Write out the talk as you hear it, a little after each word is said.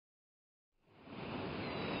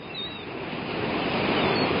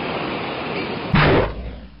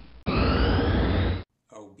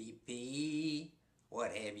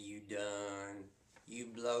what have you done? You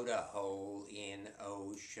blowed a hole in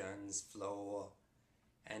ocean's floor,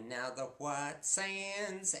 and now the white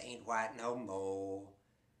sands ain't white no more.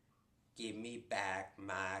 Give me back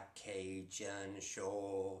my Cajun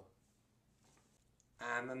shore.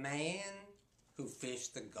 I'm a man who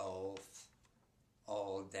fished the Gulf.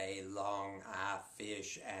 All day long I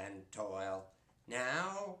fish and toil.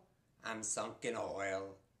 Now I'm sunk in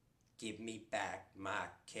oil. Give me back my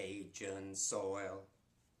Cajun soil.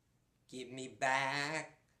 Give me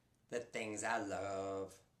back the things I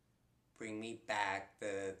love. Bring me back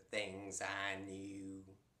the things I knew.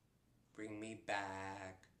 Bring me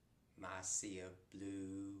back my sea of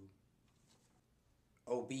blue.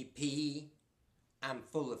 OBP, I'm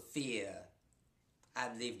full of fear.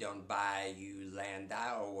 I've lived on bayou land,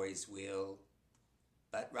 I always will.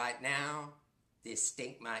 But right now, this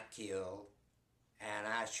stink might kill, and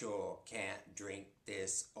I sure can't drink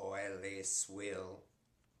this oily swill.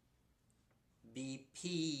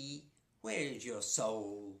 BP, where's your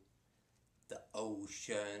soul? The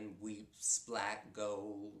ocean weeps black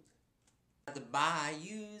gold. The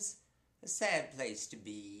bayou's a sad place to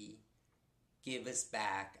be. Give us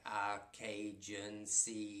back our Cajun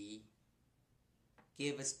sea.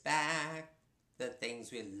 Give us back the things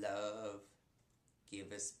we love.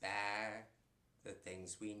 Give us back the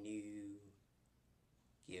things we knew.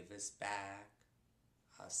 Give us back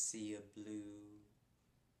our sea of blue.